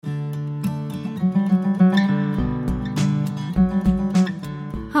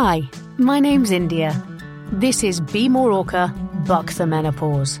Hi, my name's Andrea. This is Be More Orca, Buck the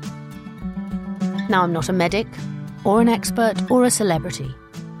Menopause. Now, I'm not a medic, or an expert, or a celebrity.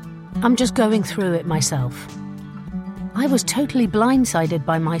 I'm just going through it myself. I was totally blindsided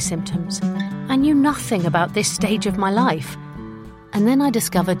by my symptoms. I knew nothing about this stage of my life. And then I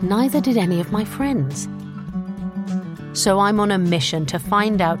discovered neither did any of my friends. So I'm on a mission to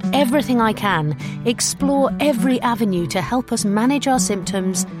find out everything I can, explore every avenue to help us manage our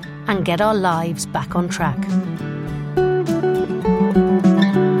symptoms and get our lives back on track.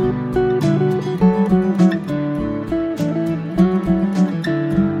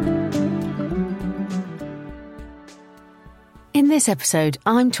 In this episode,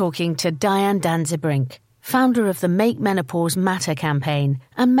 I'm talking to Diane Danzebrink, founder of the Make Menopause Matter campaign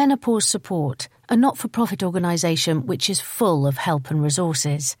and Menopause Support, a not-for-profit organisation which is full of help and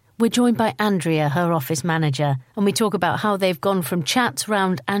resources. We're joined by Andrea, her office manager, and we talk about how they've gone from chats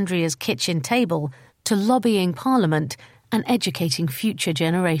round Andrea's kitchen table to lobbying Parliament and educating future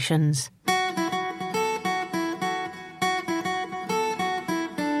generations.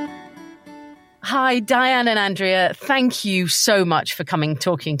 Hi, Diane and Andrea. Thank you so much for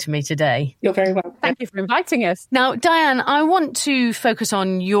talking to me today. You're very welcome. Thank you for inviting us. Now, Diane, I want to focus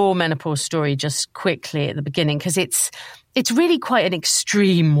on your menopause story just quickly at the beginning because it's really quite an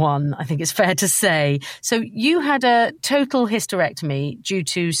extreme one, I think it's fair to say. So you had a total hysterectomy due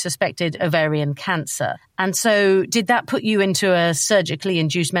to suspected ovarian cancer. And so did that put you into a surgically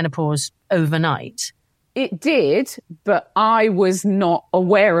induced menopause overnight? It did, but I was not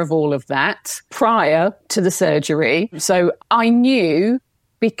aware of all of that prior to the surgery. So I knew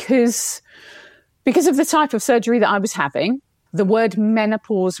because of the type of surgery that I was having, the word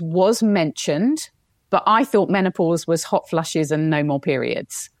menopause was mentioned, but I thought menopause was hot flushes and no more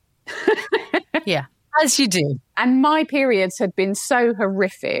periods. Yeah, as you do. And my periods had been so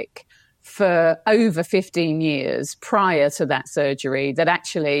horrific for over 15 years prior to that surgery that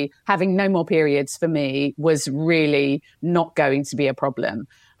actually having no more periods for me was really not going to be a problem.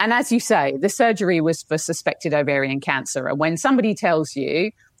 And as you say, the surgery was for suspected ovarian cancer. And when somebody tells you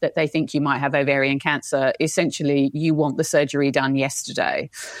that they think you might have ovarian cancer, essentially you want the surgery done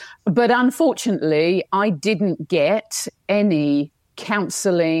yesterday. But unfortunately, I didn't get any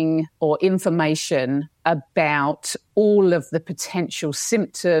counselling or information about all of the potential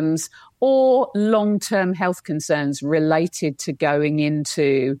symptoms or long-term health concerns related to going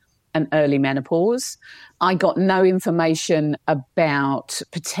into an early menopause. I got no information about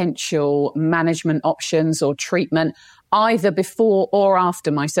potential management options or treatment either before or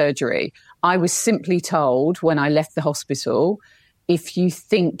after my surgery. I was simply told when I left the hospital, if you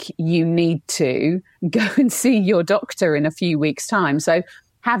think you need to, go and see your doctor in a few weeks' time. So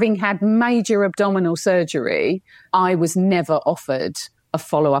having had major abdominal surgery, I was never offered a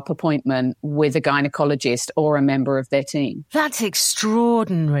follow-up appointment with a gynecologist or a member of their team. That's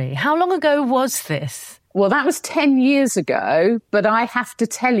extraordinary. How long ago was this? Well, that was 10 years ago, but I have to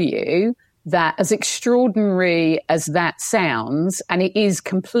tell you that as extraordinary as that sounds, and it is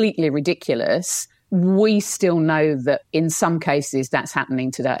completely ridiculous, we still know that in some cases that's happening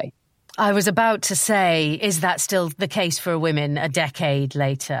today. I was about to say, is that still the case for women a decade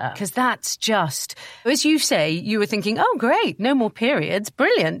later? Because that's just, as you say, you were thinking, oh, great, no more periods.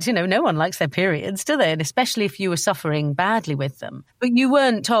 Brilliant. You know, no one likes their periods, do they? And especially if you were suffering badly with them. But you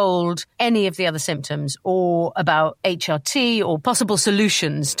weren't told any of the other symptoms or about HRT or possible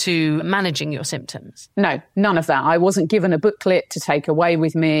solutions to managing your symptoms. No, none of that. I wasn't given a booklet to take away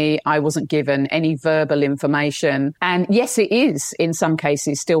with me. I wasn't given any verbal information. And yes, it is in some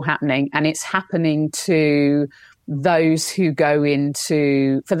cases still happening. And it's happening to those who go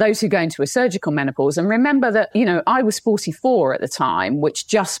into a surgical menopause. And remember that, you know, I was 44 at the time, which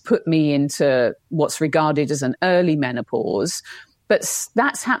just put me into what's regarded as an early menopause. But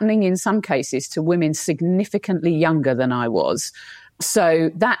that's happening in some cases to women significantly younger than I was. So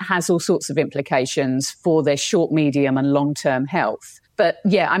that has all sorts of implications for their short, medium and long-term health. But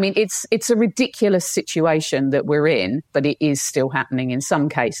yeah, I mean, it's a ridiculous situation that we're in, but it is still happening in some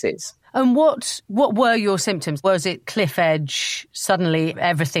cases. And what were your symptoms? Was it cliff edge? Suddenly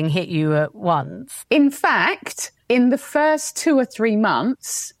everything hit you at once? In fact, in the first 2 or 3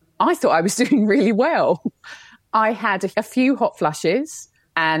 months, I thought I was doing really well. I had a few hot flushes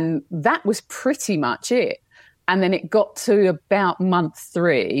and that was pretty much it. And then it got to about month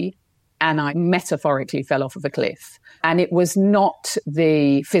 3 and I metaphorically fell off of a cliff. And it was not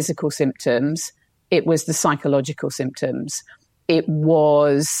the physical symptoms, it was the psychological symptoms. It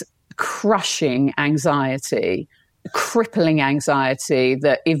was crushing anxiety, crippling anxiety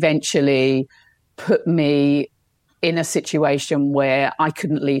that eventually put me in a situation where I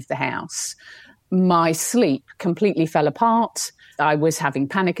couldn't leave the house. My sleep completely fell apart. I was having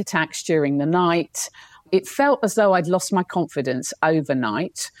panic attacks during the night. It felt as though I'd lost my confidence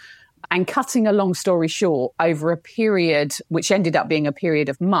overnight. And cutting a long story short, over a period, which ended up being a period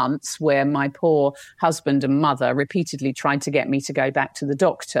of months, where my poor husband and mother repeatedly tried to get me to go back to the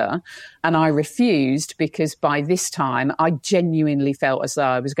doctor. And I refused because by this time I genuinely felt as though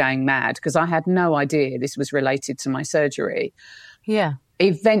I was going mad because I had no idea this was related to my surgery. Yeah.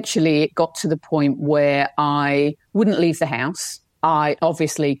 Eventually it got to the point where I wouldn't leave the house. I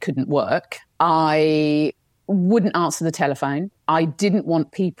obviously couldn't work. I wouldn't answer the telephone. I didn't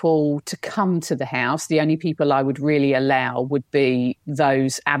want people to come to the house. The only people I would really allow would be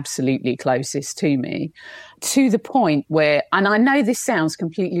those absolutely closest to me, to the point where, and I know this sounds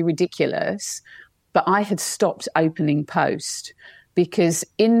completely ridiculous, but I had stopped opening post because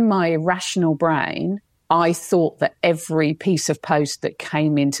in my rational brain, I thought that every piece of post that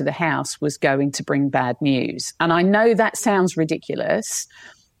came into the house was going to bring bad news. And I know that sounds ridiculous,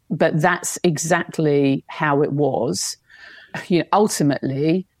 but that's exactly how it was.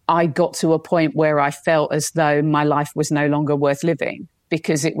 Ultimately, I got to a point where I felt as though my life was no longer worth living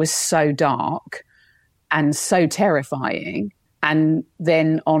because it was so dark and so terrifying. And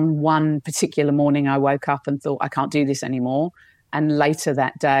then on one particular morning, I woke up and thought, I can't do this anymore. And later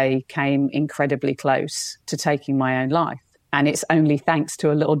that day came incredibly close to taking my own life. And it's only thanks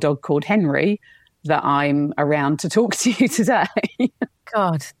to a little dog called Henry that I'm around to talk to you today.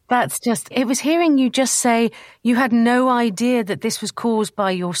 God, that's just, it was hearing you just say you had no idea that this was caused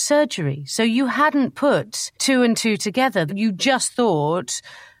by your surgery. So you hadn't put two and two together. You just thought,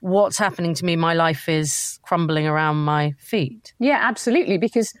 what's happening to me? My life is crumbling around my feet. Yeah, absolutely.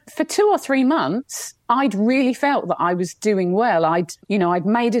 Because for 2 or 3 months, I'd really felt that I was doing well. I'd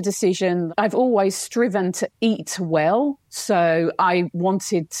made a decision. I've always striven to eat well. So I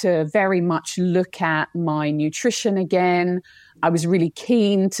wanted to very much look at my nutrition again. I was really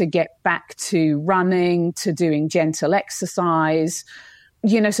keen to get back to running, to doing gentle exercise.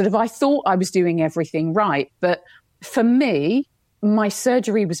 I thought I was doing everything right. But for me, my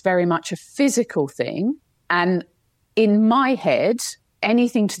surgery was very much a physical thing. And in my head,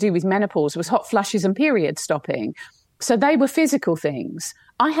 anything to do with menopause was hot flushes and period stopping. So they were physical things.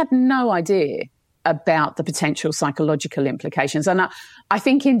 I had no idea about the potential psychological implications. And I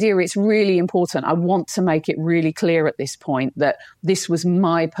think, India, it's really important. I want to make it really clear at this point that this was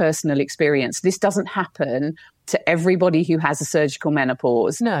my personal experience. This doesn't happen to everybody who has a surgical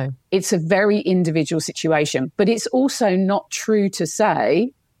menopause. No. It's a very individual situation, but it's also not true to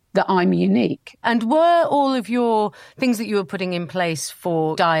say that I'm unique. And were all of your things that you were putting in place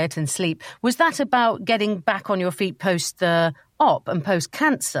for diet and sleep, was that about getting back on your feet post the op and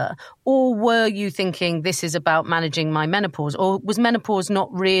post-cancer? Or were you thinking this is about managing my menopause? Or was menopause not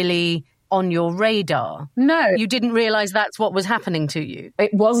really on your radar? No. You didn't realise that's what was happening to you?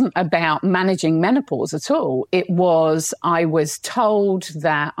 It wasn't about managing menopause at all. I was told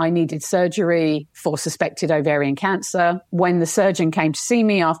that I needed surgery for suspected ovarian cancer. When the surgeon came to see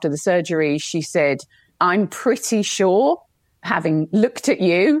me after the surgery, she said, I'm pretty sure, having looked at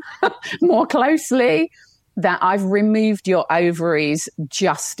you more closely, that I've removed your ovaries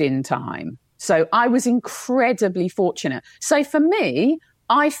just in time. So I was incredibly fortunate. So for me,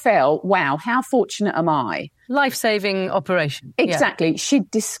 I felt, wow, how fortunate am I? Life-saving operation. Exactly. Yeah. She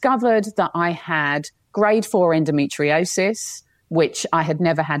discovered that I had grade 4 endometriosis, which I had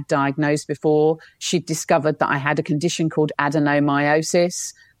never had diagnosed before. She discovered that I had a condition called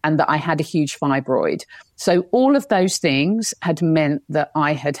adenomyosis and that I had a huge fibroid. So all of those things had meant that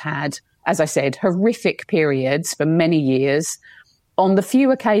I had had, as I said, horrific periods for many years. On the few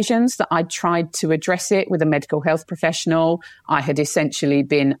occasions that I'd tried to address it with a medical health professional, I had essentially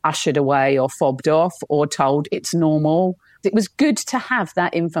been ushered away or fobbed off or told it's normal. It was good to have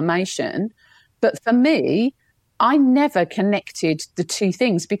that information. But for me, I never connected the two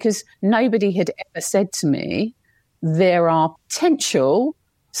things because nobody had ever said to me, there are potential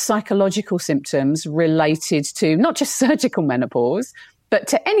psychological symptoms related to not just surgical menopause, but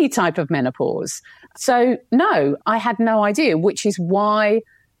to any type of menopause. So no, I had no idea, which is why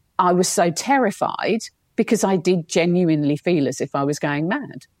I was so terrified, because I did genuinely feel as if I was going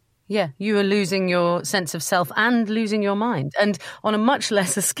mad. Yeah, you were losing your sense of self and losing your mind. And on a much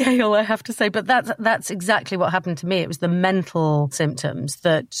lesser scale, I have to say, but that's exactly what happened to me. It was the mental symptoms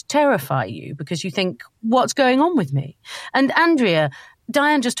that terrify you because you think, what's going on with me? And Andrea,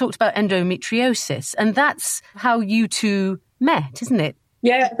 Diane just talked about endometriosis, and that's how you two met, isn't it?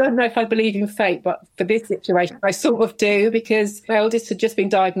 Yeah, I don't know if I believe in fate, but for this situation, I sort of do, because my eldest had just been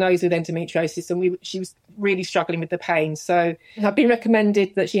diagnosed with endometriosis and she was really struggling with the pain. So I've been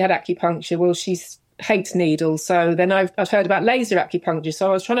recommended that she had acupuncture. Well, she hates needles. So then I've heard about laser acupuncture. So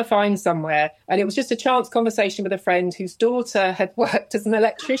I was trying to find somewhere, and it was just a chance conversation with a friend whose daughter had worked as an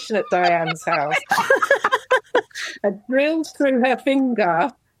electrician at Diane's house. Had drilled through her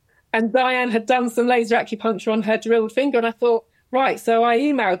finger, and Diane had done some laser acupuncture on her drilled finger. And I thought, right, so I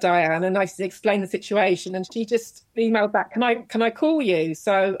emailed Diane and I explained the situation, and she just emailed back, can I call you?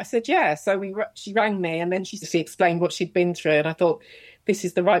 So I said, yeah. So she rang me, and then she explained what she'd been through, and I thought, this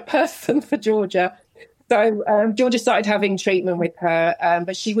is the right person for Georgia. So Georgia started having treatment with her,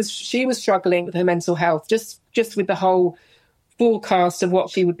 but she was struggling with her mental health, just with the whole forecast of what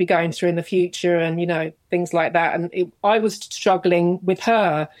she would be going through in the future, and things like that. And I was struggling with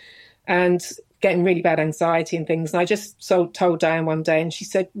her and getting really bad anxiety and things. And I just told Diane one day, and she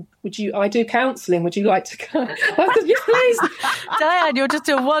said, I do counselling, would you like to come? I said, yes, please. Diane, you're just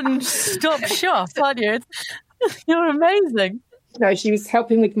a one-stop shop, aren't you? You're amazing. She was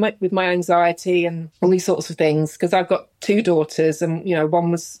helping with my anxiety and all these sorts of things, because I've got two daughters, and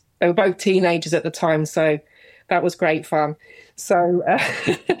they were both teenagers at the time, so that was great fun. So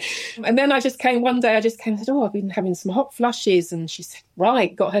and then I just came one day, and said, I've been having some hot flushes, and she said,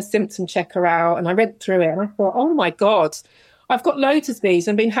 right, got her symptom checker out, and I read through it, and I thought, oh my God, I've got loads of these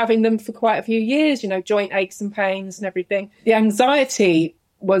and been having them for quite a few years, joint aches and pains and everything. The anxiety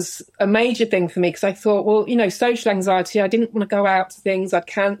was a major thing for me, because I thought, well, social anxiety, I didn't want to go out to things, I'd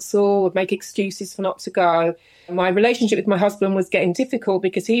cancel, would make excuses for not to go. My relationship with my husband was getting difficult,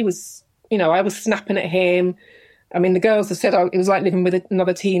 because he was, I was snapping at him. I mean, the girls have said it was like living with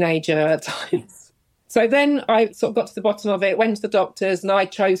another teenager at times. So then I sort of got to the bottom of it, went to the doctors, and I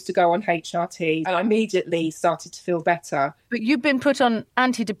chose to go on HRT, and I immediately started to feel better. But you've been put on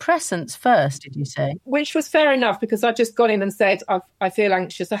antidepressants first, did you say? Which was fair enough, because I'd just gone in and said, I feel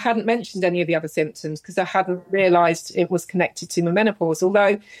anxious. I hadn't mentioned any of the other symptoms, because I hadn't realised it was connected to my menopause,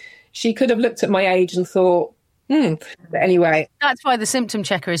 although she could have looked at my age and thought, But anyway. That's why the symptom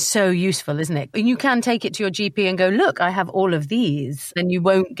checker is so useful, isn't it? You can take it to your GP and go, look, I have all of these, and you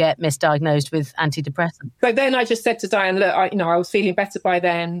won't get misdiagnosed with antidepressants. So then I just said to Diane, look, I was feeling better by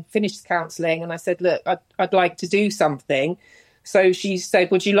then, finished counselling, and I said, look, I'd like to do something. So she said,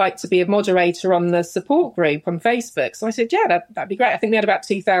 would you like to be a moderator on the support group on Facebook? So I said, yeah, that'd be great. I think we had about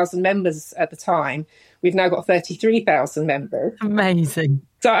 2,000 members at the time. We've now got 33,000 members. Amazing.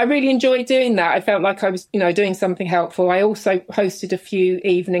 So I really enjoyed doing that. I felt like I was, doing something helpful. I also hosted a few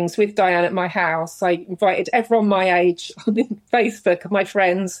evenings with Diane at my house. I invited everyone my age on Facebook, my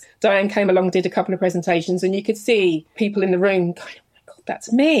friends. Diane came along, did a couple of presentations, and you could see people in the room going, oh my God,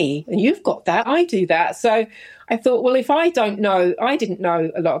 that's me. And you've got that. I do that. So I thought, well, if I didn't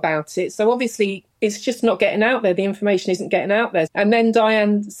know a lot about it. So obviously it's just not getting out there. The information isn't getting out there. And then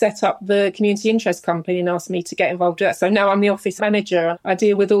Diane set up the community interest company and asked me to get involved with that. So now I'm the office manager. I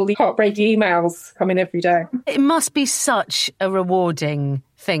deal with all the heartbreaking emails coming every day. It must be such a rewarding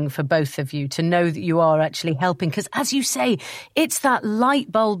thing for both of you to know that you are actually helping. Because as you say, it's that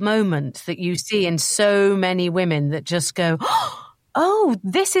light bulb moment that you see in so many women that just go, oh,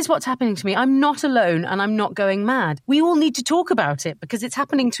 this is what's happening to me. I'm not alone and I'm not going mad. We all need to talk about it because it's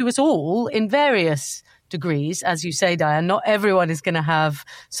happening to us all in various degrees. As you say, Diane, not everyone is going to have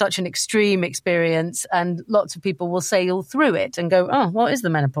such an extreme experience, and lots of people will sail through it and go, oh, what is the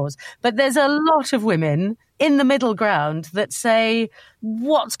menopause? But there's a lot of women in the middle ground that say,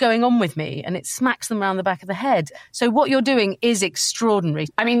 what's going on with me? And it smacks them around the back of the head. So what you're doing is extraordinary.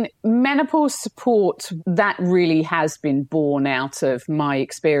 I mean, menopause support, that really has been born out of my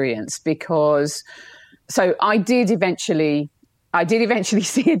experience, because so I did eventually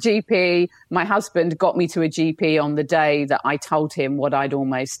see a GP. My husband got me to a GP on the day that I told him what I'd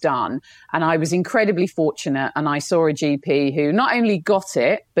almost done. And I was incredibly fortunate. And I saw a GP who not only got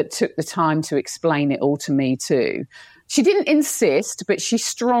it, but took the time to explain it all to me too. She didn't insist, but she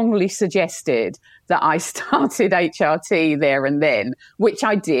strongly suggested that I started HRT there and then, which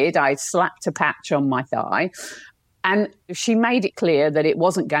I did. I slapped a patch on my thigh. And she made it clear that it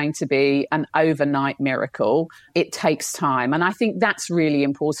wasn't going to be an overnight miracle. It takes time. And I think that's really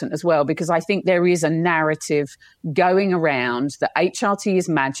important as well, because I think there is a narrative going around that HRT is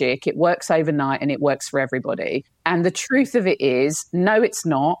magic. It works overnight and it works for everybody. And the truth of it is, no, it's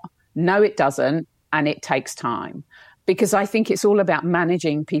not. No, it doesn't. And it takes time, because I think it's all about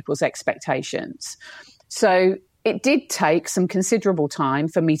managing people's expectations. So it did take some considerable time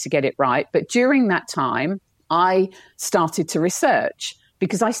for me to get it right. But during that time, I started to research,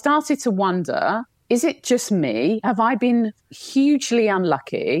 because I started to wonder, is it just me? Have I been hugely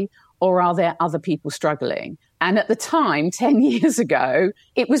unlucky, or are there other people struggling? And at the time, 10 years ago,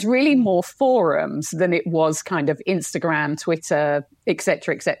 it was really more forums than it was kind of Instagram, Twitter, et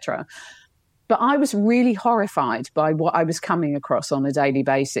cetera, et cetera. But I was really horrified by what I was coming across on a daily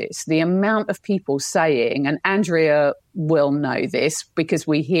basis. The amount of people saying, and Andrea will know this because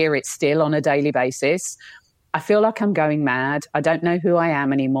we hear it still on a daily basis, I feel like I'm going mad. I don't know who I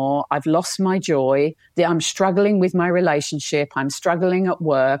am anymore. I've lost my joy. I'm struggling with my relationship. I'm struggling at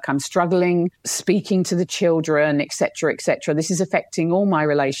work. I'm struggling speaking to the children, et cetera, et cetera. This is affecting all my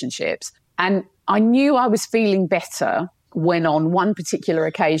relationships. And I knew I was feeling better when on one particular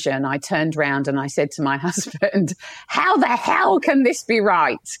occasion I turned around and I said to my husband, how the hell can this be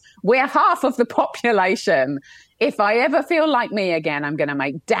right? We're half of the population. If I ever feel like me again, I'm going to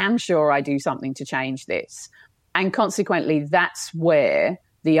make damn sure I do something to change this. And consequently, that's where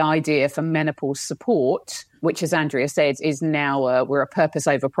the idea for menopause support, which, as Andrea said, is now we're a purpose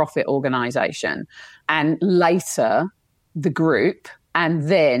over profit organisation, and later the group, and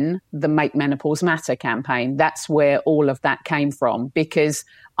then the Make Menopause Matter campaign. That's where all of that came from, because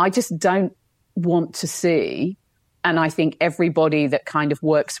I just don't want to see, and I think everybody that kind of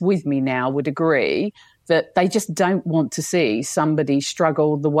works with me now would agree, that they just don't want to see somebody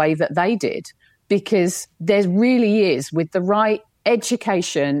struggle the way that they did. Because there really is, with the right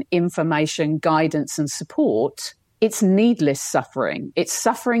education, information, guidance and support, it's needless suffering. It's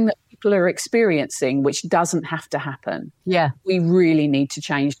suffering that people are experiencing, which doesn't have to happen. Yeah. We really need to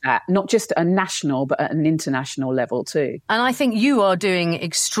change that, not just at a national, but at an international level too. And I think you are doing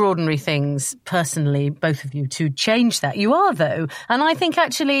extraordinary things personally, both of you, to change that. You are, though. And I think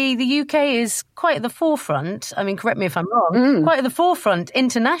actually the UK is quite at the forefront. I mean, correct me if I'm wrong, quite at the forefront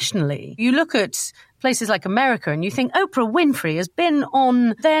internationally. You look at places like America and you think Oprah Winfrey has been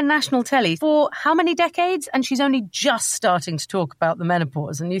on their national telly for how many decades? And she's only just starting to talk about the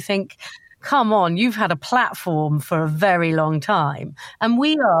menopause. And you think, come on, you've had a platform for a very long time. And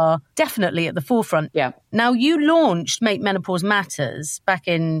we are definitely at the forefront. Yeah. Now, you launched Make Menopause Matters back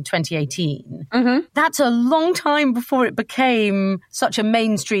in 2018. That's a long time before it became such a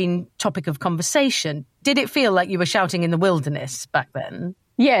mainstream topic of conversation. Did it feel like you were shouting in the wilderness back then?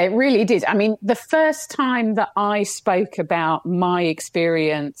 Yeah, it really did. I mean, the first time that I spoke about my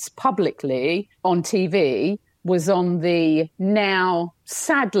experience publicly on TV was on the now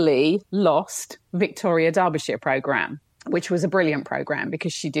sadly lost Victoria Derbyshire programme, which was a brilliant programme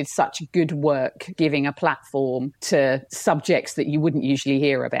because she did such good work giving a platform to subjects that you wouldn't usually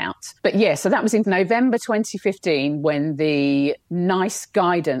hear about. But yeah, so that was in November 2015 when the NICE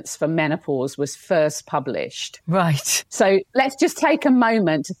guidance for menopause was first published. Right. So let's just take a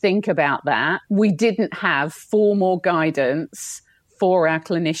moment to think about that. We didn't have formal guidance for our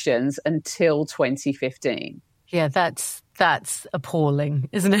clinicians until 2015. Yeah, that's appalling,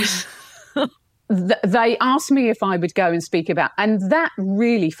 isn't it? They asked me if I would go and speak about, and that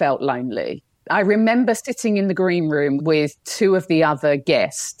really felt lonely. I remember sitting in the green room with two of the other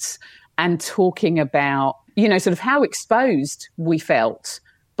guests and talking about, you know, sort of how exposed we felt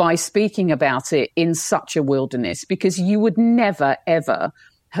by speaking about it in such a wilderness, because you would never, ever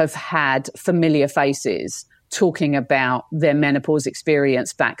have had familiar faces talking about their menopause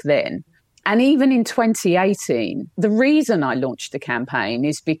experience back then. And even in 2018, the reason I launched the campaign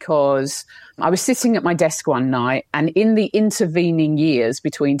is because I was sitting at my desk one night, and in the intervening years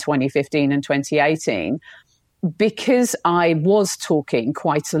between 2015 and 2018, because I was talking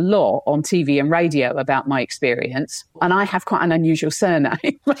quite a lot on TV and radio about my experience, and I have quite an unusual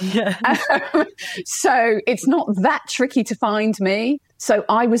surname. So it's not that tricky to find me. So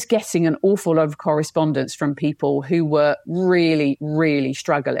I was getting an awful lot of correspondence from people who were really, really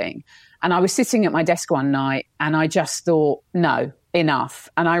struggling. And I was sitting at my desk one night and I just thought, no, enough.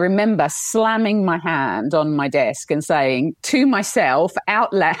 And I remember slamming my hand on my desk and saying to myself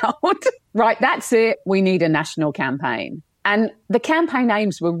out loud, right, that's it. We need a national campaign. And the campaign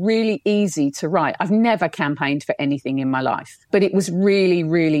aims were really easy to write. I've never campaigned for anything in my life, but it was really,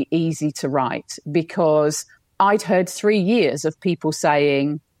 really easy to write because I'd heard 3 years of people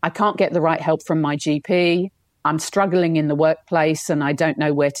saying, I can't get the right help from my GP. I'm struggling in the workplace and I don't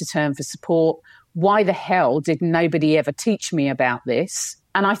know where to turn for support. Why the hell did nobody ever teach me about this?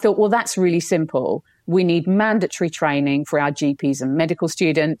 And I thought, well, that's really simple. We need mandatory training for our GPs and medical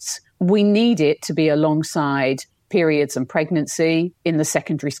students. We need it to be alongside periods and pregnancy in the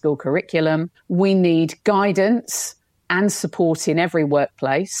secondary school curriculum. We need guidance and support in every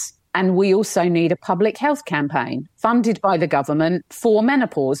workplace. And we also need a public health campaign funded by the government for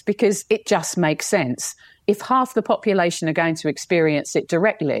menopause, because it just makes sense. If half the population are going to experience it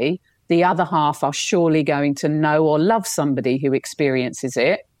directly, The other half are surely going to know or love somebody who experiences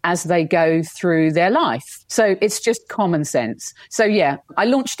it as they go through their life. So it's just common sense. So yeah, I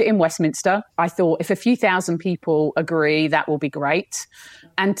launched it in Westminster. I thought if a few thousand people agree, that will be great.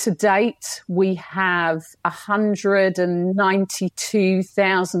 And to date, we have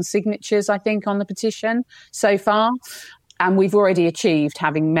 192,000 signatures, I think, on the petition so far. And we've already achieved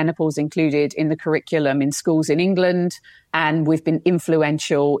having menopause included in the curriculum in schools in England. And we've been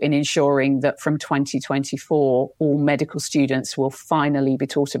influential in ensuring that from 2024, all medical students will finally be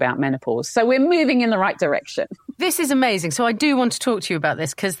taught about menopause. So we're moving in the right direction. This is amazing. So I do want to talk to you about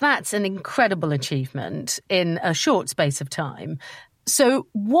this because that's an incredible achievement in a short space of time. So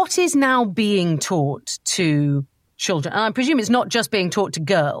what is now being taught to children? And I presume it's not just being taught to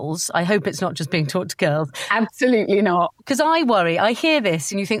girls. I hope it's not just being taught to girls. Absolutely not. Because I worry, I hear this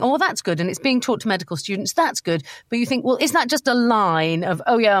and you think, oh, that's good. And it's being taught to medical students. That's good. But you think, well, is that just a line of,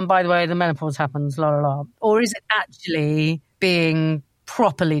 oh, yeah, and by the way, the menopause happens, la, la, la. Or is it actually being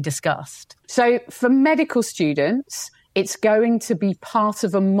properly discussed? So for medical students, it's going to be part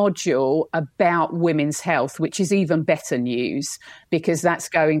of a module about women's health, which is even better news because that's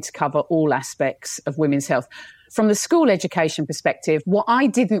going to cover all aspects of women's health. From the school education perspective, what I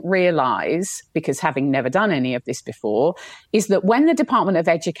didn't realise, because having never done any of this before, is that when the Department of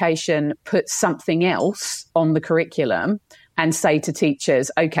Education puts something else on the curriculum and say to teachers,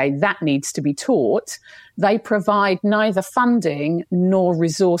 OK, that needs to be taught, they provide neither funding nor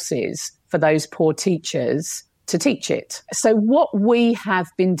resources for those poor teachers to teach it. So what we have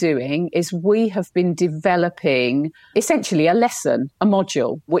been doing is we have been developing essentially a lesson, a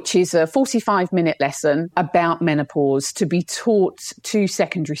module, which is a 45-minute lesson about menopause to be taught to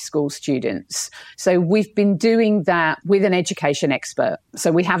secondary school students. So we've been doing that with an education expert.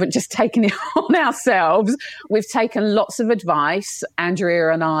 So we haven't just taken it on ourselves. We've taken lots of advice.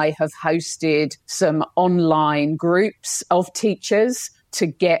 Andrea and I have hosted some online groups of teachers to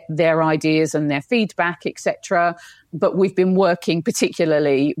get their ideas and their feedback, etc. But we've been working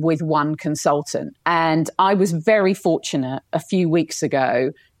particularly with one consultant. And I was very fortunate a few weeks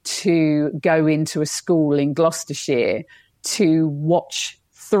ago to go into a school in Gloucestershire to watch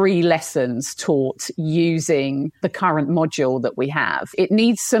 3 lessons taught using the current module that we have. It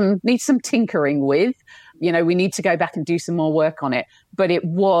needs some tinkering with. You know, we need to go back and do some more work on it. But it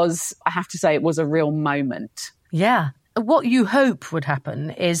was, I have to say, it was a real moment. Yeah. What you hope would happen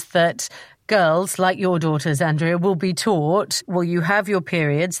is that girls like your daughters, Andrea, will be taught, well, you have your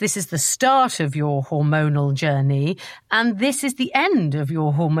periods. This is the start of your hormonal journey. And this is the end of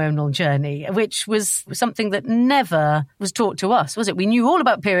your hormonal journey, which was something that never was taught to us, was it? We knew all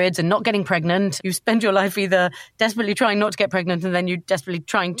about periods and not getting pregnant. You spend your life either desperately trying not to get pregnant and then you desperately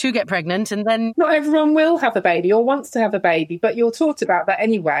trying to get pregnant and then... Not everyone will have a baby or wants to have a baby, but you're taught about that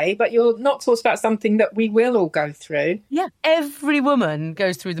anyway. But you're not taught about something that we will all go through. Yeah, every woman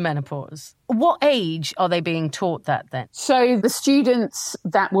goes through the menopause. What age are they being taught that then? So the students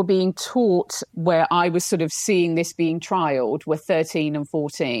that were being taught where I was sort of seeing this being trialled were 13 and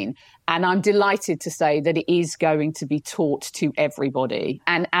 14. And I'm delighted to say that it is going to be taught to everybody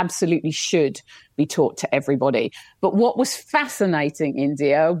and absolutely should be taught to everybody. But what was fascinating,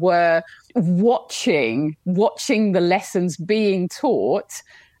 India, were watching the lessons being taught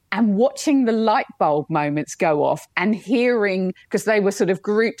and watching the light bulb moments go off and hearing, because they were sort of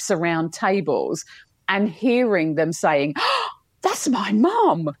groups around tables, and hearing them saying, oh, that's my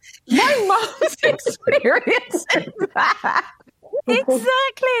mum. My mum's experiencing that.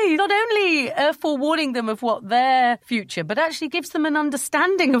 Exactly. Not only forewarning them of what their future, but actually gives them an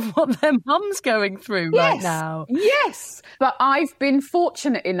understanding of what their mum's going through right now. Yes. But I've been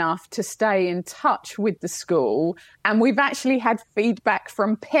fortunate enough to stay in touch with the school, and we've actually had feedback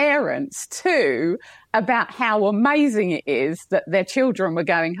from parents too about how amazing it is that their children were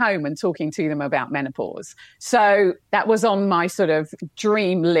going home and talking to them about menopause. So that was on my sort of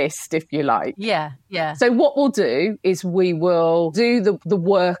dream list, if you like. Yeah, yeah. So what we'll do is we will do the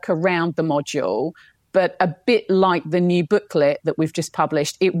work around the module, but a bit like the new booklet that we've just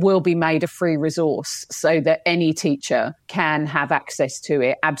published, it will be made a free resource so that any teacher can have access to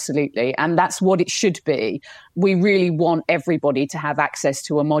it. Absolutely. And that's what it should be. We really want everybody to have access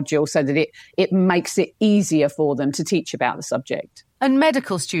to a module so that it makes it easier for them to teach about the subject. And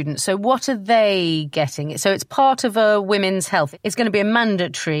medical students, so what are they getting? So it's part of a women's health. It's going to be a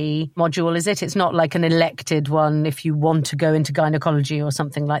mandatory module, is it? It's not like an elected one if you want to go into gynecology or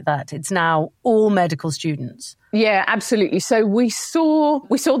something like that. It's now all medical students. Yeah, absolutely. So we saw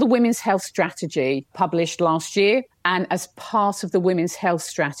the Women's Health Strategy published last year. And as part of the Women's Health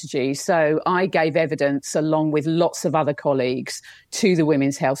Strategy, so I gave evidence along with lots of other colleagues to the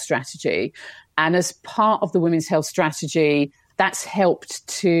Women's Health Strategy. And as part of the Women's Health Strategy, that's helped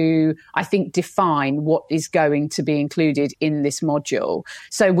to, I think, define what is going to be included in this module.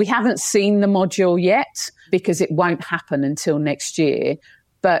 So we haven't seen the module yet because it won't happen until next year.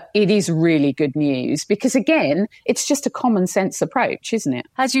 But it is really good news because, again, it's just a common sense approach, isn't it?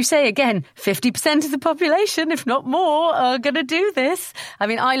 As you say, again, 50% of the population, if not more, are going to do this. I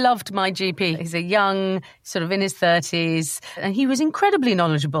mean, I loved my GP. He's a young, sort of in his 30s, and he was incredibly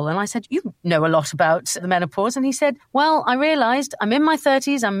knowledgeable. And I said, you know a lot about the menopause. And he said, well, I realised I'm in my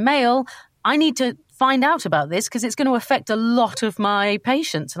 30s, I'm male, I need to find out about this because it's going to affect a lot of my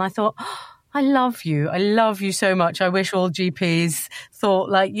patients. And I thought, I love you. I love you so much. I wish all GPs thought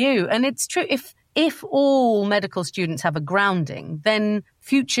like you. And it's true. If all medical students have a grounding, then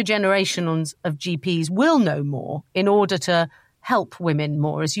future generations of GPs will know more in order to help women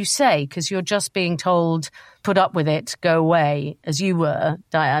more, as you say, because you're just being told, put up with it, go away, as you were,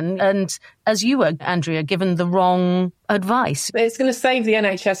 Diane, and as you were, Andrea, given the wrong advice. It's going to save the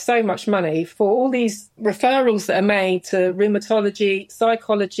NHS so much money for all these referrals that are made to rheumatology,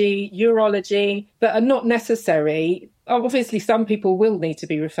 psychology, urology that are not necessary. Obviously, some people will need to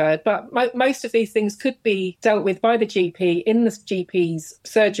be referred, but most of these things could be dealt with by the GP in the GP's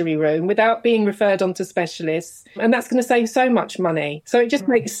surgery room without being referred on to specialists. And that's going to save so much money. So it just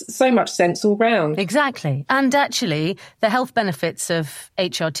makes so much sense all round. Exactly. And actually, the health benefits of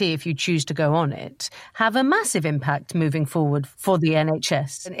HRT, if you choose to go on it, have a massive impact moving forward for the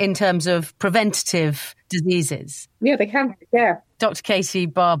NHS in terms of preventative diseases. Yeah, they can. Yeah. Dr. Katie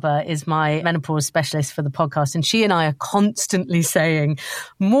Barber is my menopause specialist for the podcast, and she and I are constantly saying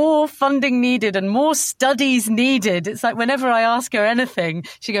more funding needed and more studies needed. It's like whenever I ask her anything,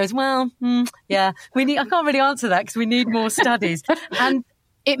 she goes, well, yeah, I can't really answer that because we need more studies. And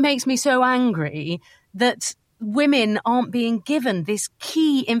it makes me so angry that women aren't being given this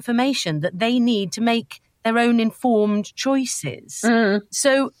key information that they need to make their own informed choices.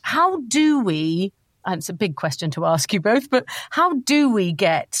 So how do we, and it's a big question to ask you both, but how do we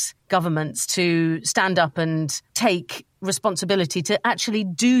get governments to stand up and take responsibility to actually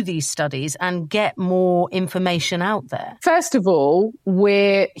do these studies and get more information out there? First of all,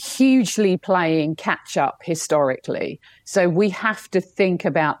 we're hugely playing catch up historically. So we have to think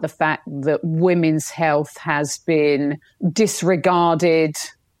about the fact that women's health has been disregarded,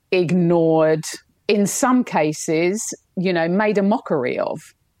 ignored, in some cases, made a mockery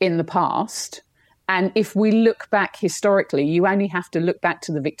of in the past. And if we look back historically, you only have to look back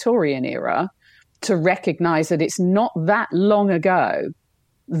to the Victorian era to recognise that it's not that long ago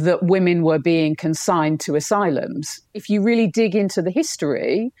that women were being consigned to asylums. If you really dig into the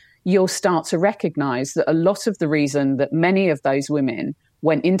history, you'll start to recognise that a lot of the reason that many of those women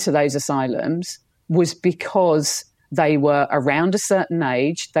went into those asylums was because they were around a certain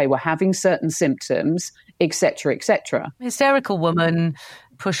age, they were having certain symptoms, etc., etc. Hysterical woman,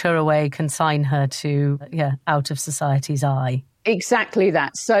 push her away, consign her to, out of society's eye. Exactly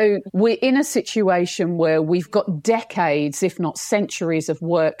that. So we're in a situation where we've got decades, if not centuries of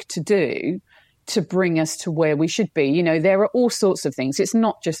work to do to bring us to where we should be. There are all sorts of things. It's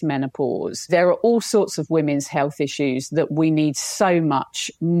not just menopause. There are all sorts of women's health issues that we need so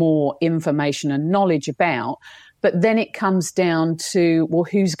much more information and knowledge about. But then it comes down to, well,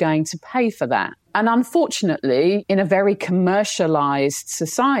 who's going to pay for that? And unfortunately, in a very commercialized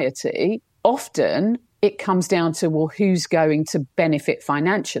society, often it comes down to, well, who's going to benefit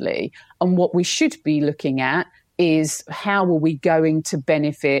financially? And what we should be looking at is how are we going to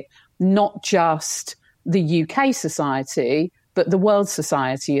benefit not just the UK society, but the world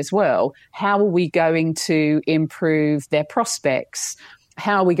society as well? How are we going to improve their prospects?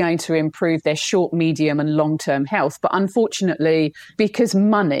 How are we going to improve their short, medium and long-term health? But unfortunately, because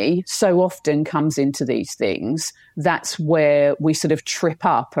money so often comes into these things, that's where we sort of trip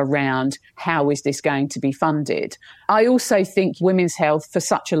up around how is this going to be funded. I also think women's health for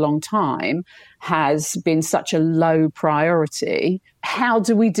such a long time has been such a low priority. How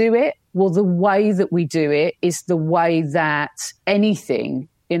do we do it? Well, the way that we do it is the way that anything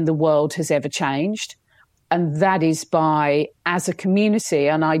in the world has ever changed. And that is by, as a community,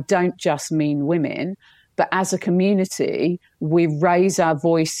 and I don't just mean women, but as a community, we raise our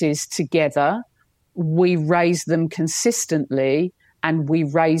voices together, we raise them consistently, and we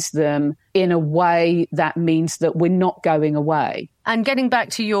raise them in a way that means that we're not going away. And getting back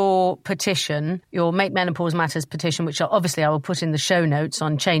to your petition, your Make Menopause Matters petition, which obviously I will put in the show notes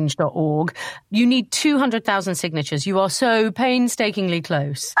on change.org, you need 200,000 signatures. You are so painstakingly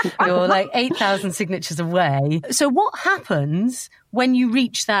close. You're like 8,000 signatures away. So what happens when you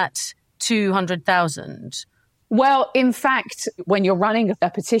reach that 200,000? Well, in fact, when you're running a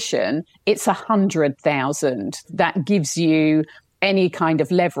petition, it's 100,000. That gives you any kind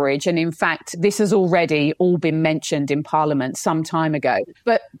of leverage. And in fact, this has already all been mentioned in Parliament some time ago.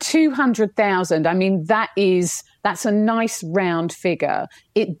 But 200,000, I mean, that's a nice round figure.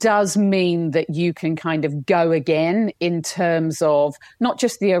 It does mean that you can kind of go again in terms of not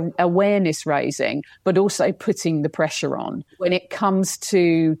just the awareness raising, but also putting the pressure on. When it comes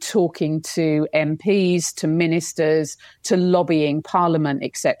to talking to MPs, to ministers, to lobbying Parliament,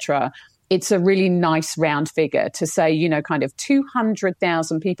 etc., it's a really nice round figure to say, kind of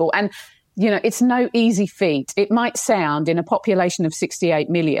 200,000 people. And, it's no easy feat. It might sound, in a population of 68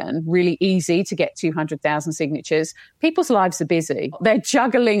 million, really easy to get 200,000 signatures. People's lives are busy. They're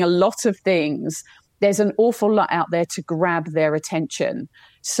juggling a lot of things. There's an awful lot out there to grab their attention.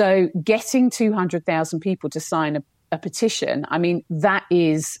 So getting 200,000 people to sign a petition, I mean,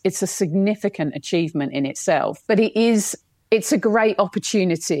 it's a significant achievement in itself. But it's a great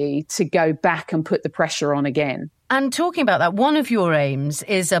opportunity to go back and put the pressure on again. And talking about that, one of your aims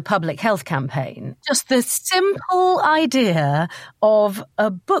is a public health campaign. Just the simple idea of a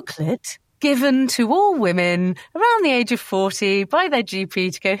booklet given to all women around the age of 40 by their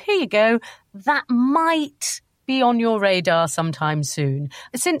GP to go, here you go, that might be on your radar sometime soon.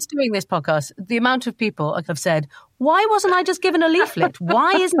 Since doing this podcast, the amount of people have said, why wasn't I just given a leaflet?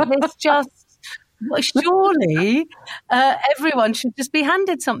 Why isn't this just... Surely everyone should just be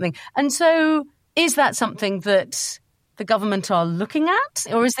handed something. And so is that something that the government are looking at?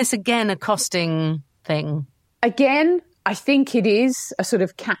 Or is this, again, a costing thing? Again, I think it is a sort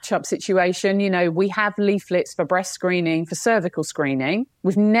of catch-up situation. We have leaflets for breast screening, for cervical screening.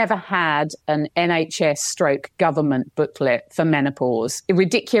 We've never had an NHS/government booklet for menopause.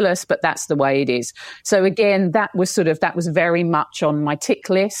 Ridiculous, but that's the way it is. So again, that was very much on my tick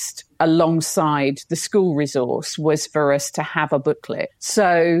list alongside the school resource, was for us to have a booklet.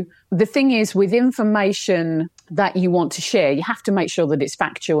 So the thing is, with information that you want to share, you have to make sure that it's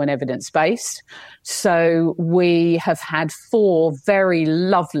factual and evidence-based. So we have had 4 very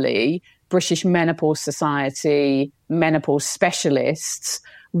lovely British Menopause Society menopause specialists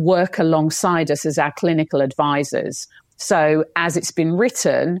work alongside us as our clinical advisors. So as it's been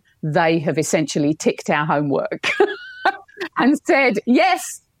written, they have essentially ticked our homework and said,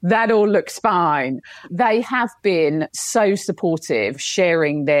 yes, that all looks fine. They have been so supportive,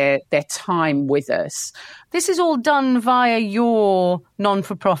 sharing their time with us. This is all done via your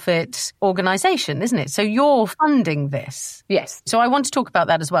non-for-profit organisation, isn't it? So you're funding this. Yes. So I want to talk about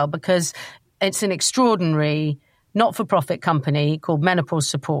that as well, because it's an extraordinary not-for-profit company called Menopause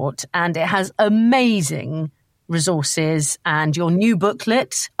Support, and it has amazing resources, and your new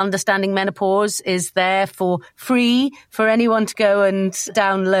booklet, Understanding Menopause, is there for free for anyone to go and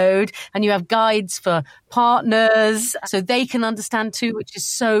download. And you have guides for partners so they can understand too, which is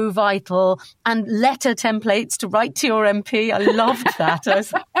so vital, and letter templates to write to your MP. I loved that.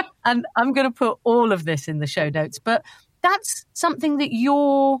 And I'm going to put all of this in the show notes. But that's something that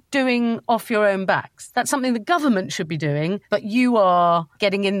you're doing off your own backs. That's something the government should be doing, but you are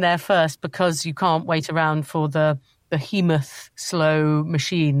getting in there first because you can't wait around for the behemoth slow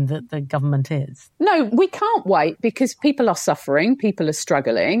machine that the government is. No, we can't wait because people are suffering, people are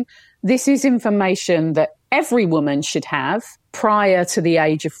struggling. This is information that every woman should have prior to the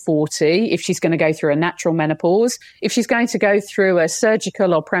age of 40 if she's going to go through a natural menopause. If she's going to go through a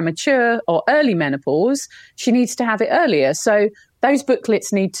surgical or premature or early menopause, she needs to have it earlier. So those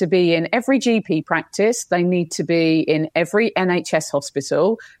booklets need to be in every GP practice. They need to be in every NHS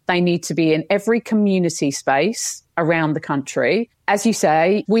hospital. They need to be in every community space around the country. As you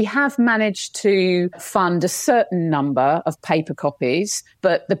say, we have managed to fund a certain number of paper copies,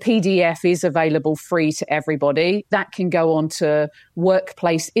 but the PDF is available free to everybody. That can go on to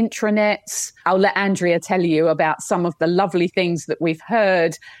workplace intranets. I'll let Andrea tell you about some of the lovely things that we've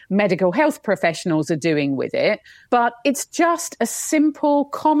heard medical health professionals are doing with it. But it's just a simple,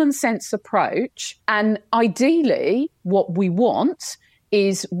 common sense approach. And ideally, what we want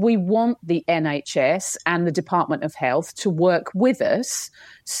is we want the NHS and the Department of Health to work with us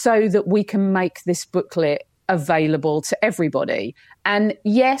so that we can make this booklet available to everybody. And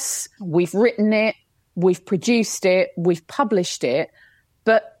yes, we've written it, we've produced it, we've published it,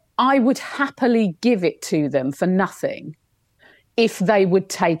 but I would happily give it to them for nothing. if they would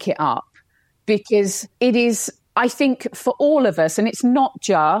take it up, because it is, I think, for all of us, and it's not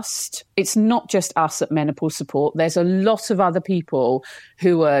just us at Menopause Support. There's a lot of other people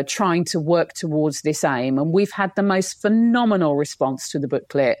who are trying to work towards this aim, and we've had the most phenomenal response to the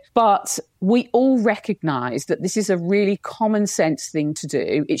booklet. But we all recognise that this is a really common sense thing to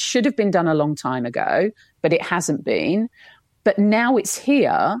do. It should have been done a long time ago, but it hasn't been. But now it's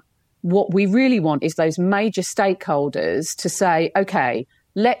here. What we really want is those major stakeholders to say, okay,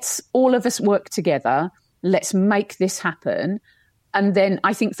 let's all of us work together. Let's make this happen. And then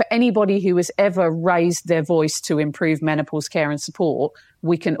I think for anybody who has ever raised their voice to improve menopause care and support,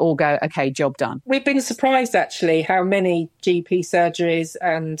 we can all go, okay, job done. We've been surprised, actually, how many GP surgeries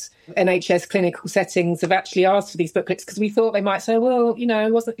and NHS clinical settings have actually asked for these booklets, because we thought they might say, well,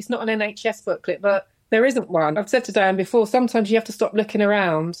 it's not an NHS booklet, but there isn't one. I've said to Diane before, sometimes you have to stop looking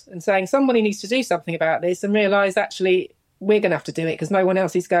around and saying somebody needs to do something about this, and realise actually we're going to have to do it because no one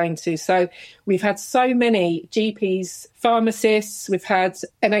else is going to. So we've had so many GPs, pharmacists, we've had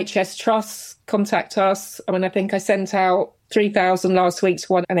NHS trusts contact us. I think I sent out 3,000 last week to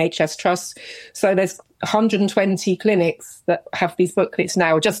one NHS trust. So there's 120 clinics that have these booklets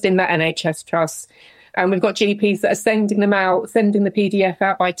now, just in that NHS trust. And we've got GPs that are sending them out, sending the PDF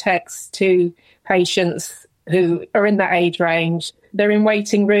out by text to patients who are in that age range. They're in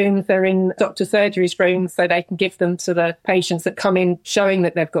waiting rooms, they're in doctor surgeries rooms, so they can give them to the patients that come in showing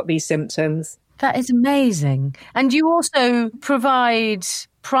that they've got these symptoms. That is amazing. And you also provide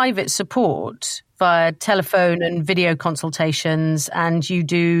private support via telephone and video consultations, and you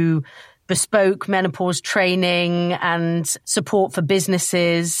do bespoke menopause training and support for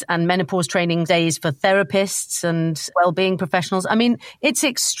businesses and menopause training days for therapists and wellbeing professionals. It's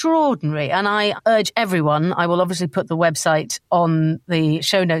extraordinary. And I urge everyone, I will obviously put the website on the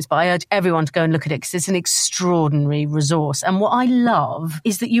show notes, but I urge everyone to go and look at it because it's an extraordinary resource. And what I love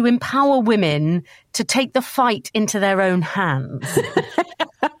is that you empower women to take the fight into their own hands.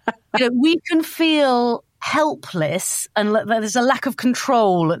 We can feel helpless and there's a lack of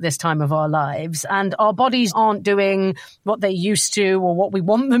control at this time of our lives, and our bodies aren't doing what they used to or what we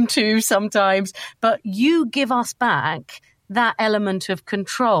want them to sometimes, but you give us back that element of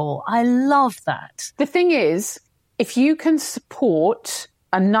control. I love that. The thing is, if you can support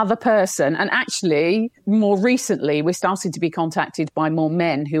another person, and actually more recently we're starting to be contacted by more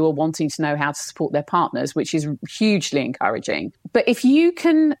men who are wanting to know how to support their partners, which is hugely encouraging. But if you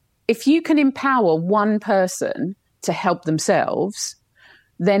can empower one person to help themselves,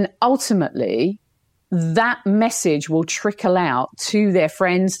 then ultimately that message will trickle out to their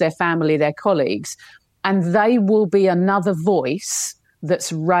friends, their family, their colleagues, and they will be another voice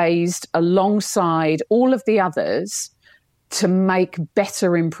that's raised alongside all of the others to make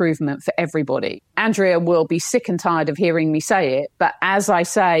better improvement for everybody. Andrea will be sick and tired of hearing me say it, but as I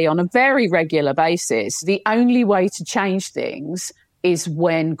say on a very regular basis, the only way to change things is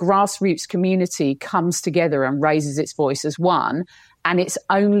when grassroots community comes together and raises its voice as one. And it's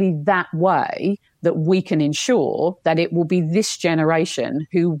only that way that we can ensure that it will be this generation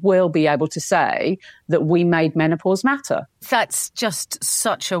who will be able to say that we made menopause matter. That's just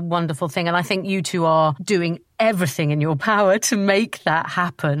such a wonderful thing. And I think you two are doing everything in your power to make that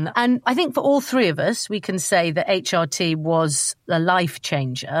happen. And I think for all three of us, we can say that HRT was a life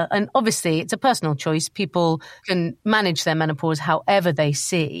changer. And obviously, it's a personal choice. People can manage their menopause however they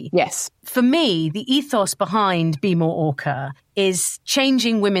see. Yes. For me, the ethos behind Be More Orca is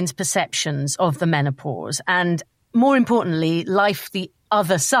changing women's perceptions of the menopause and, more importantly, life the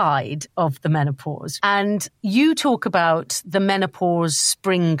other side of the menopause. And you talk about the menopause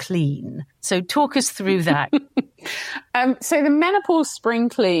spring clean. So talk us through that. So the menopause spring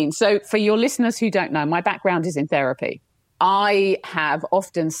clean. So for your listeners who don't know, my background is in therapy. I have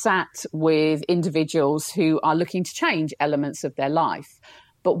often sat with individuals who are looking to change elements of their life.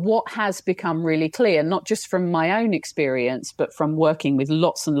 But what has become really clear, not just from my own experience, but from working with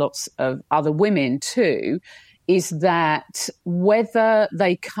lots and lots of other women too, is that whether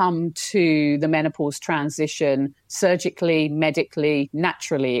they come to the menopause transition surgically, medically,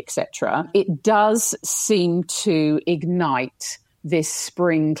 naturally, etc., it does seem to ignite this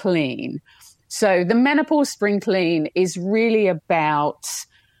spring clean. So the menopause spring clean is really about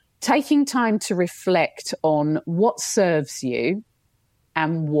taking time to reflect on what serves you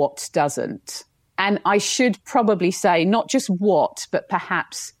and what doesn't. And I should probably say not just what, but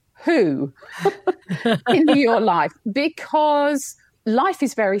perhaps who in your life, because life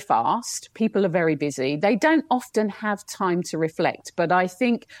is very fast. People are very busy. They don't often have time to reflect. But I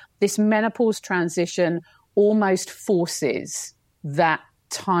think this menopause transition almost forces that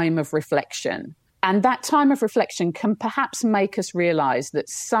time of reflection. And that time of reflection can perhaps make us realise that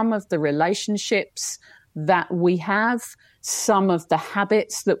some of the relationships that we have, some of the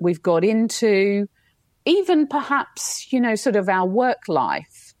habits that we've got into, even perhaps, sort of our work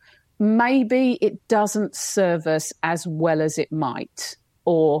life, maybe it doesn't serve us as well as it might,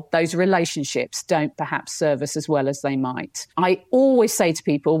 or those relationships don't perhaps serve us as well as they might. I always say to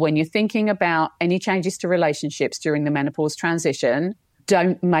people, when you're thinking about any changes to relationships during the menopause transition,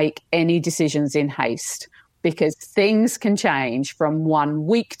 don't make any decisions in haste, because things can change from 1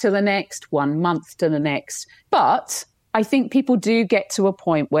 week to the next, 1 month to the next. But I think people do get to a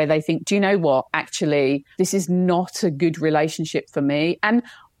point where they think, do you know what? Actually, this is not a good relationship for me. And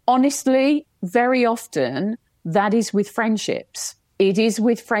honestly, very often that is with friendships. It is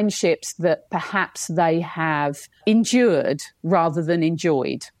with friendships that perhaps they have endured rather than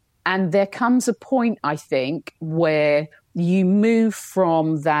enjoyed. And there comes a point, I think, where you move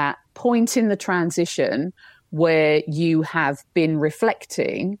from that point in the transition where you have been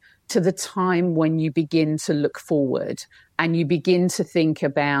reflecting to the time when you begin to look forward and you begin to think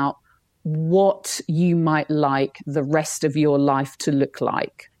about what you might like the rest of your life to look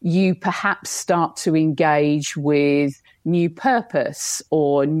like. You perhaps start to engage with new purpose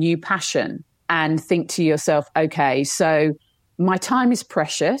or new passion and think to yourself, okay, so my time is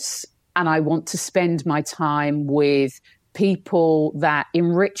precious and I want to spend my time with people that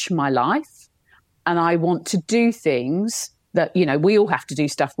enrich my life. And I want to do things that, we all have to do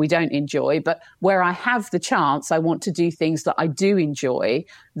stuff we don't enjoy, but where I have the chance, I want to do things that I do enjoy,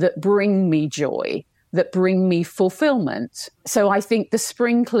 that bring me joy, that bring me fulfillment. So I think the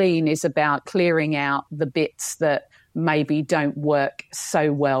spring clean is about clearing out the bits that maybe don't work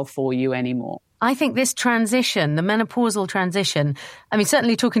so well for you anymore. I think this transition, the menopausal transition,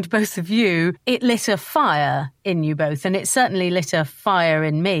 certainly talking to both of you, it lit a fire in you both, and it certainly lit a fire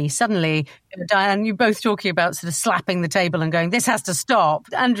in me. Suddenly, Diane, you both talking about sort of slapping the table and going, this has to stop.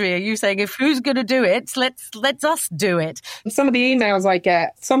 Andrea, you saying, if who's going to do it, let's us do it. Some of the emails I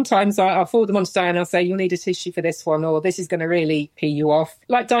get, sometimes I'll forward them on to Diane and I'll say, you'll need a tissue for this one, or this is going to really pee you off.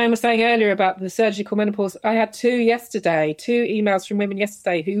 Like Diane was saying earlier about the surgical menopause, I had two emails from women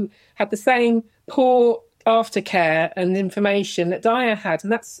yesterday who had the same poor aftercare and information that Diane had.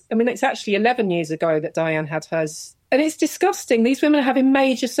 And it's actually 11 years ago that Diane had hers. And it's disgusting. These women are having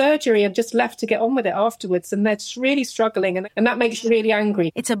major surgery and just left to get on with it afterwards. And they're really struggling. And that makes you really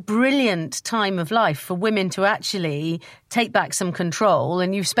angry. It's a brilliant time of life for women to actually take back some control.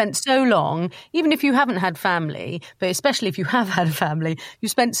 And you've spent so long, even if you haven't had family, but especially if you have had a family,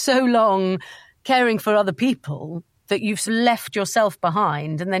 you've spent so long caring for other people that you've left yourself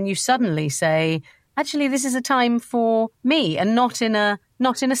behind, and then you suddenly say, actually, this is a time for me, and not in a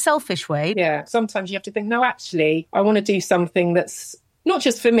selfish way. Yeah, sometimes you have to think, no, actually, I want to do something that's not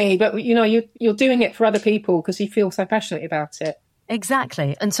just for me, but you're doing it for other people because you feel so passionate about it.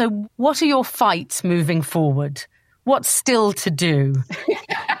 Exactly. And so what are your fights moving forward? What's still to do?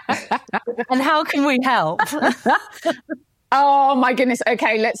 And how can we help? Oh my goodness.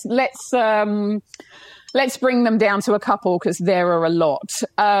 Okay, let's bring them down to a couple, because there are a lot.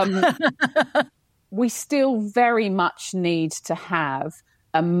 We still very much need to have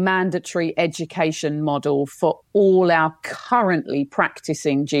a mandatory education model for all our currently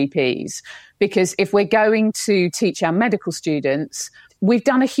practicing GPs, because if we're going to teach our medical students, we've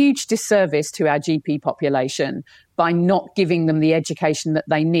done a huge disservice to our GP population by not giving them the education that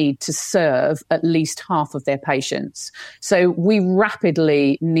they need to serve at least half of their patients. So we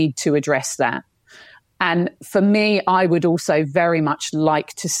rapidly need to address that. And for me, I would also very much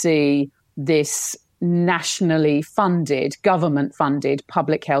like to see this nationally funded, government-funded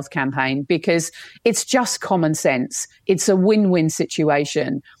public health campaign, because it's just common sense. It's a win-win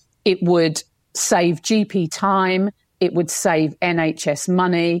situation. It would save GP time, it would save NHS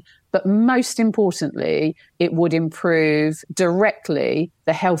money, but most importantly, it would improve directly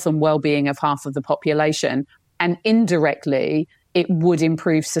the health and well-being of half of the population, and indirectly, it would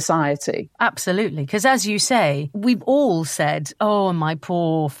improve society. Absolutely. Because as you say, we've all said, oh, my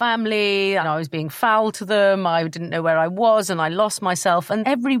poor family, and I was being foul to them, I didn't know where I was, and I lost myself. And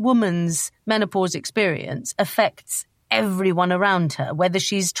every woman's menopause experience affects everyone around her, whether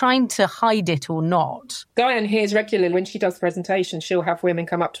she's trying to hide it or not. Diane hears regularly when she does presentations, she'll have women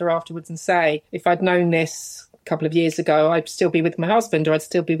come up to her afterwards and say, if I'd known this couple of years ago, I'd still be with my husband or I'd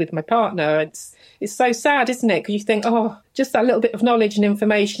still be with my partner. It's so sad, isn't it? Because you think, oh, just that little bit of knowledge and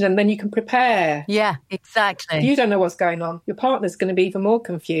information, and then you can prepare. Yeah, exactly. You don't know what's going on. Your partner's going to be even more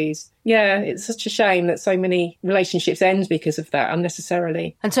confused. Yeah, it's such a shame that so many relationships end because of that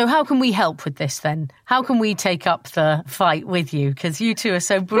unnecessarily. And so how can we help with this then? How can we take up the fight with you? Because you two are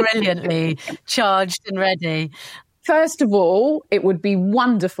so brilliantly charged and ready. First of all, it would be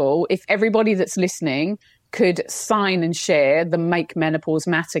wonderful if everybody that's listening could sign and share the Make Menopause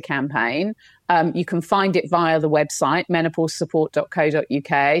Matter campaign. You can find it via the website,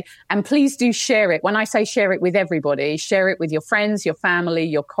 menopausesupport.co.uk. And please do share it. When I say share it with everybody, share it with your friends, your family,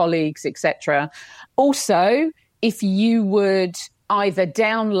 your colleagues, etc. Also, if you would either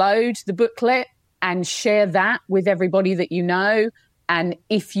download the booklet and share that with everybody that you know, and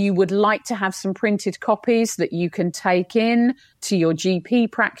if you would like to have some printed copies that you can take in to your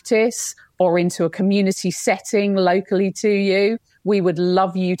GP practice or into a community setting locally to you, we would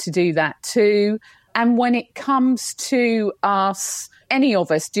love you to do that too. And when it comes to us, any of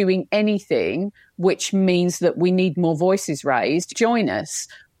us doing anything, which means that we need more voices raised, join us.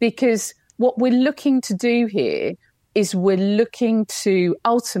 Because what we're looking to do here is we're looking to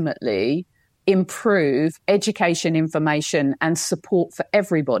ultimately improve education, information and support for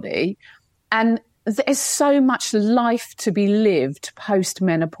everybody. And there's so much life to be lived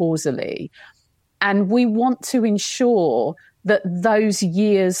post-menopausally. And we want to ensure that those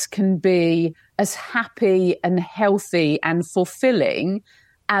years can be as happy and healthy and fulfilling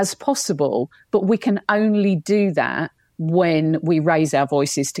as possible. But we can only do that when we raise our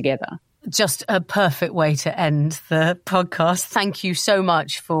voices together. Just a perfect way to end the podcast. Thank you so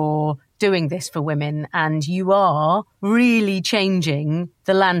much for doing this for women, and you are really changing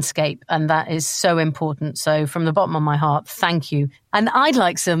the landscape, and that is so important. So from the bottom of my heart, thank you. And I'd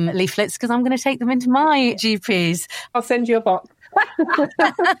like some leaflets because I'm going to take them into my GPs. I'll send you a box.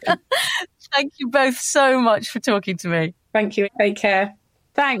 Thank you both so much for talking to me. Thank you. Take care.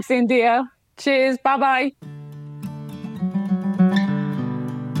 Thanks, India. Cheers. Bye-bye.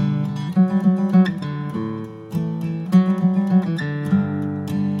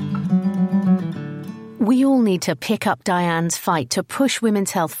 We all need to pick up Diane's fight to push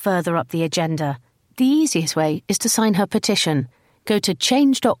women's health further up the agenda. The easiest way is to sign her petition. Go to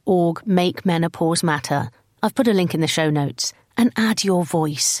change.org, Make Menopause Matter. I've put a link in the show notes. And add your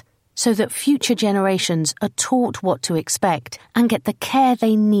voice so that future generations are taught what to expect and get the care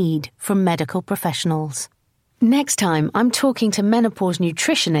they need from medical professionals. Next time, I'm talking to menopause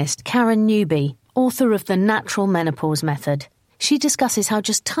nutritionist Karen Newby, author of The Natural Menopause Method. She discusses how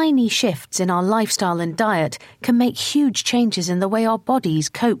just tiny shifts in our lifestyle and diet can make huge changes in the way our bodies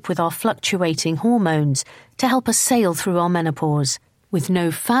cope with our fluctuating hormones to help us sail through our menopause, with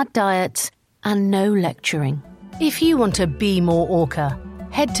no fad diets and no lecturing. If you want to be more Orca,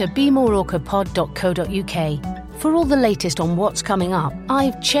 head to bemoreorcapod.co.uk. For all the latest on what's coming up,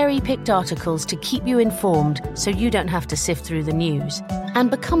 I've cherry-picked articles to keep you informed so you don't have to sift through the news.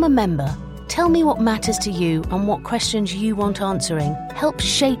 And become a member. Tell me what matters to you and what questions you want answering. Help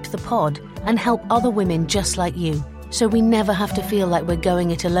shape the pod and help other women just like you, so we never have to feel like we're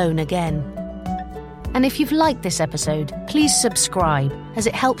going it alone again. And if you've liked this episode, please subscribe, as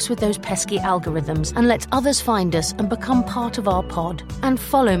it helps with those pesky algorithms and lets others find us and become part of our pod. And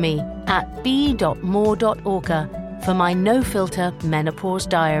follow me at b.more.orca for my no-filter menopause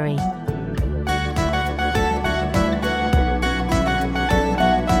diary.